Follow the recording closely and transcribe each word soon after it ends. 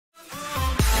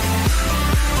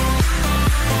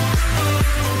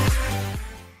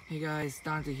Hey guys,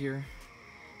 Dante here,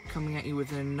 coming at you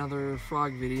with another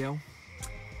frog video.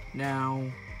 Now,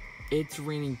 it's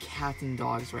raining cats and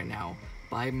dogs right now,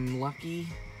 but I'm lucky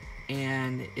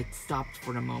and it stopped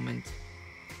for the moment.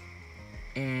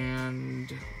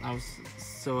 And I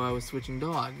was switching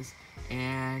dogs,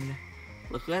 and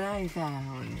look what I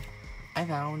found. I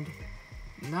found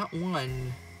not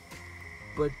one,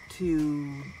 but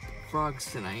two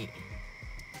frogs tonight.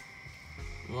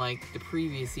 Like the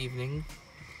previous evening,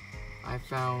 I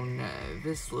found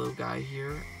this little guy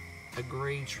here, a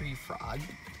gray tree frog.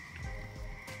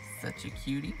 Such a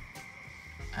cutie.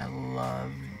 I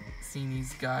love seeing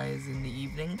these guys in the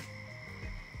evening.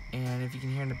 And if you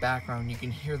can hear in the background, you can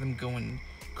hear them going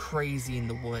crazy in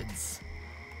the woods.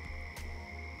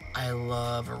 I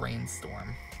love a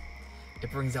rainstorm.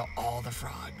 It brings out all the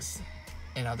frogs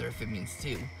and other amphibians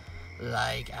too.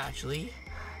 Like, actually,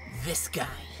 this guy.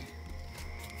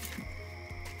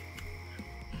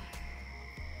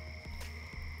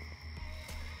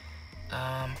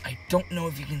 I don't know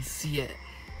if you can see it,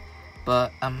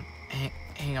 but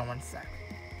hang on one sec.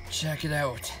 Check it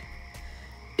out.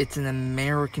 It's an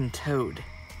American toad.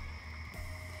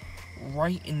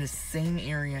 Right in the same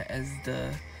area as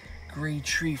the gray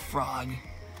tree frog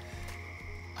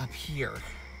up here.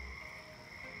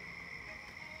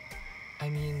 I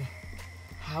mean,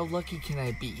 how lucky can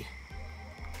I be?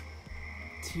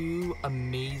 Two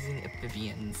amazing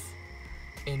amphibians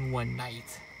in one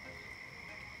night.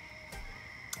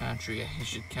 Actually, you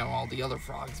should count all the other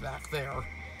frogs back there.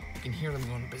 You can hear them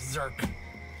going berserk.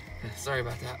 Sorry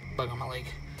about that bug on my leg.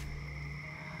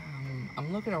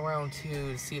 I'm looking around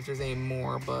too to see if there's any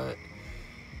more, but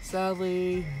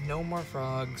sadly, no more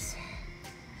frogs.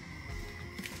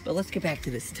 But let's get back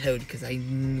to this toad, because I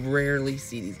rarely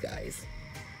see these guys.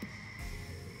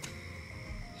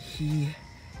 He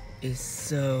is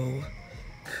so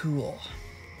cool.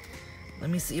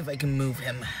 Let me see if I can move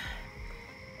him.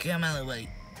 Come on, little buddy.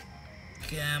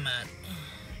 Come on.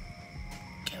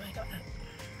 Come on, come on.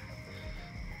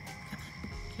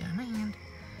 Come on.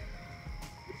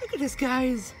 Look at this,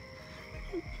 guys.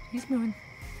 He's moving.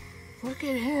 Look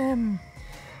at him.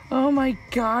 Oh my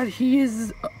god, he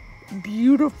is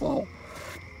beautiful.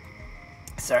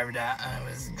 Sorry for that, I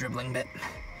was dribbling a bit.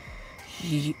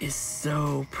 He is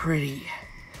so pretty.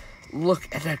 Look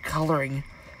at that coloring.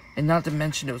 And not to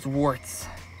mention those warts.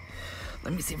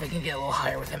 Let me see if I can get a little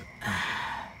higher with him.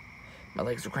 My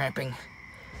legs are cramping.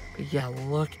 But yeah,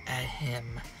 look at him.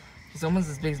 He's almost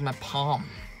as big as my palm.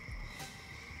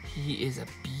 He is a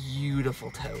beautiful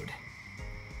toad.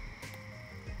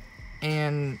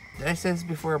 And did I say this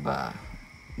before? But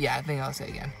yeah, I think I'll say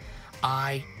it again.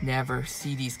 I never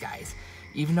see these guys.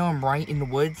 Even though I'm right in the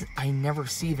woods, I never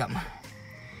see them.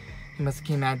 He must have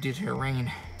came out due to the rain.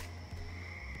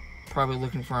 Probably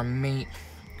looking for a mate.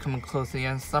 Coming close to the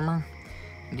end of summer.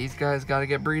 And these guys gotta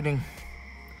get breeding.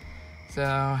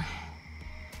 So,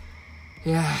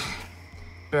 yeah.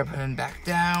 Better put him back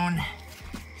down.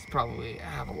 He's probably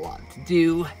have a lot to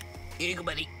do. Here you go,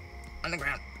 buddy. On the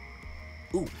ground.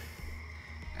 Ooh.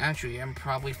 Actually, I'm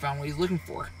probably found what he's looking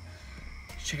for.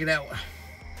 Check it out.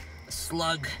 A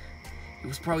slug. He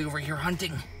was probably over here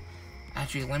hunting.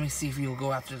 Actually, let me see if he'll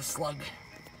go after the slug.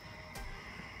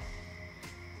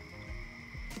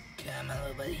 Come on,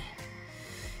 little buddy.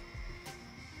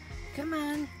 Come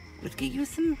on. Let's get you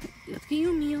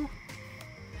a meal.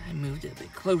 I moved a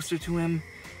bit closer to him.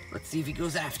 Let's see if he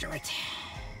goes after it.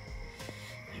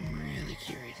 I'm really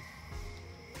curious.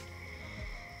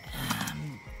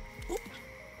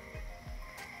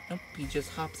 Nope, he just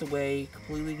hops away,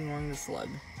 completely ignoring the slug.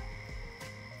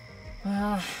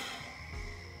 Well,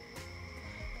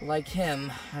 like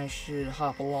him, I should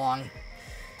hop along.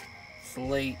 It's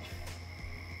late.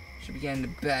 Should be getting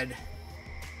to bed.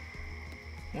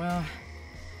 Well,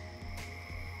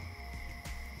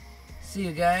 see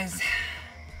you guys.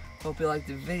 Hope you liked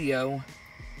the video,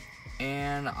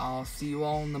 and I'll see you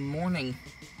all in the morning.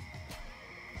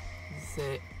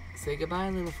 Say goodbye,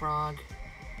 little frog.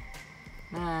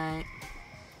 Night.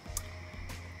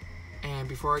 And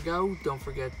before I go, don't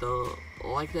forget to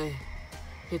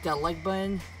hit that like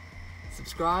button,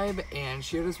 subscribe, and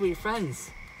share this with your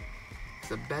friends.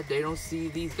 I bet they don't see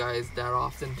these guys that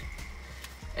often.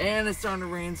 And it's starting to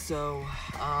rain, so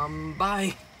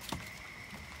bye.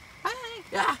 Bye.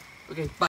 Yeah. Okay, bye.